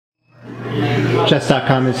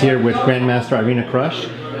Chess.com is here with Grandmaster Irina Krush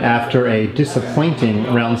after a disappointing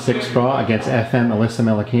round 6 draw against FM Alisa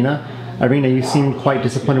Melekhina. Irina, you seem quite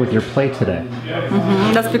disappointed with your play today.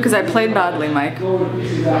 That's because I played badly, Mike.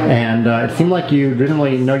 And it seemed like you didn't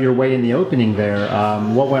really know your way in the opening there.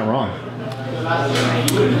 What went wrong?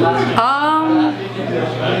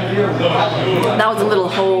 That was a little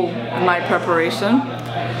hole in my preparation.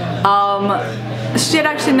 She had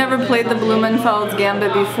actually never played the Blumenfeld's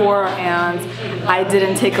Gambit before, and I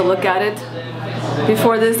didn't take a look at it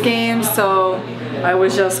before this game, so I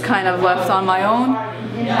was just kind of left on my own.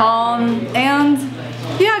 And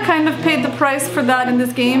yeah, I kind of paid the price for that in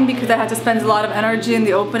this game because I had to spend a lot of energy in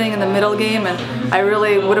the opening and the middle game, and I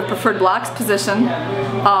really would have preferred Black's position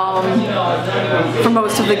for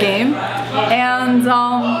most of the game. And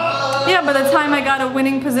yeah, by the time I got a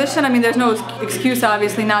winning position, I mean, there's no excuse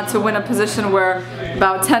obviously not to win a position where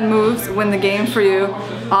about 10 moves win the game for you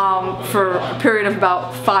for a period of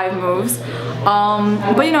about 5 moves.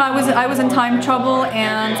 But you know, I was in time trouble,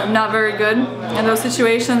 and I'm not very good in those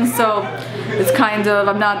situations, so it's kind of,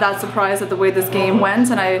 I'm not that surprised at the way this game went,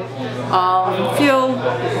 and I feel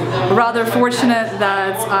rather fortunate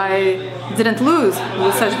that I didn't lose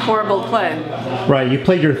with such horrible play. Right, you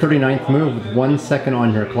played your 39th move with 1 second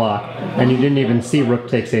on your clock, and you didn't even see Rook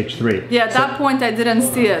takes H3. Yeah, at that point I didn't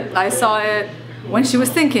see it. I saw it when she was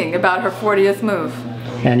thinking about her 40th move.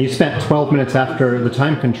 And you spent 12 minutes after the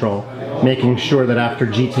time control making sure that after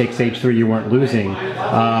G takes H3 you weren't losing.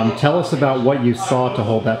 Tell us about what you saw to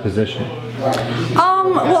hold that position.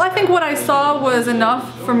 Well, I think what I saw was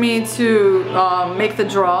enough for me to make the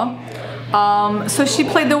draw. So she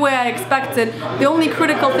played the way I expected. The only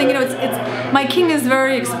critical thing, you know, my king is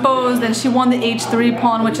very exposed, and she won the H3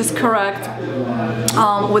 pawn, which is correct,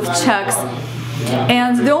 with checks.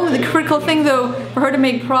 And the critical thing, though, for her to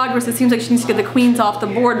make progress, it seems like she needs to get the queens off the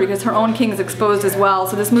board because her own king is exposed as well.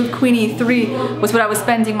 So this move, Queen E3, was what I was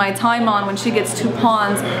spending my time on when she gets 2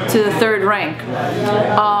 pawns to the 3rd rank.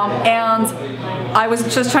 And I was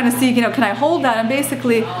just trying to see, you know, can I hold that? And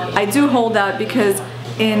basically, I do hold that because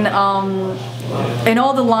in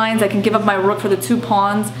all the lines, I can give up my rook for the 2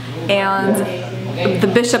 pawns, and the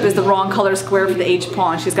bishop is the wrong color square for the H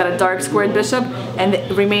pawn. She's got a dark squared bishop, and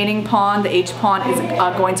the remaining pawn, the H pawn, is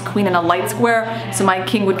going to queen in a light square, so my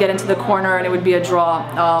king would get into the corner and it would be a draw.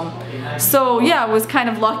 So yeah, I was kind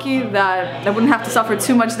of lucky that I wouldn't have to suffer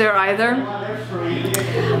too much there either.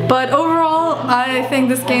 But overall, I think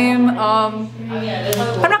this game, I'm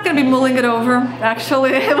not going to be mulling it over,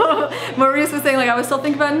 actually. Maurice was saying, like, I was still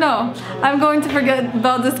thinking about it. No, I'm going to forget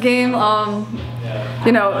about this game,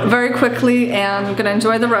 you know, very quickly, and I'm going to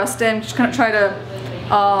enjoy the rest day. I'm just going to try to,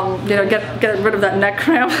 you know, get rid of that neck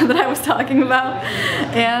cramp that I was talking about.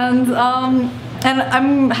 And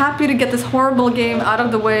I'm happy to get this horrible game out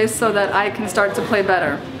of the way so that I can start to play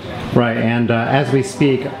better. Right, and as we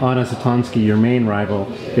speak, Anna Satansky, your main rival,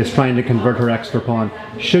 is trying to convert her extra pawn.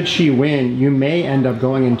 Should she win, you may end up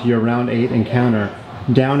going into your round 8 encounter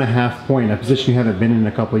down a half point, a position you haven't been in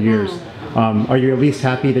a couple of years. Are you at least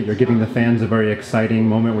happy that you're giving the fans a very exciting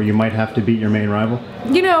moment where you might have to beat your main rival?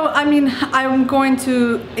 You know, I mean, I'm going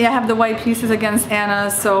to have the white pieces against Anna,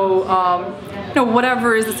 so you know,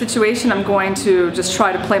 whatever is the situation, I'm going to just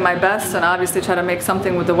try to play my best and obviously try to make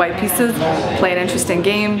something with the white pieces, play an interesting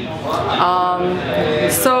game.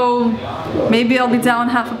 So maybe I'll be down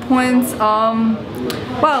half a point.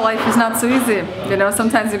 Well, life is not so easy. You know,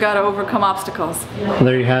 sometimes you got to overcome obstacles. Well,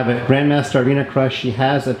 there you have it. Grandmaster Irina Krush, she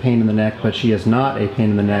has a pain in the neck, but she is not a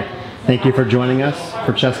pain in the neck. Thank you for joining us.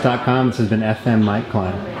 For Chess.com, this has been FM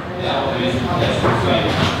Klein.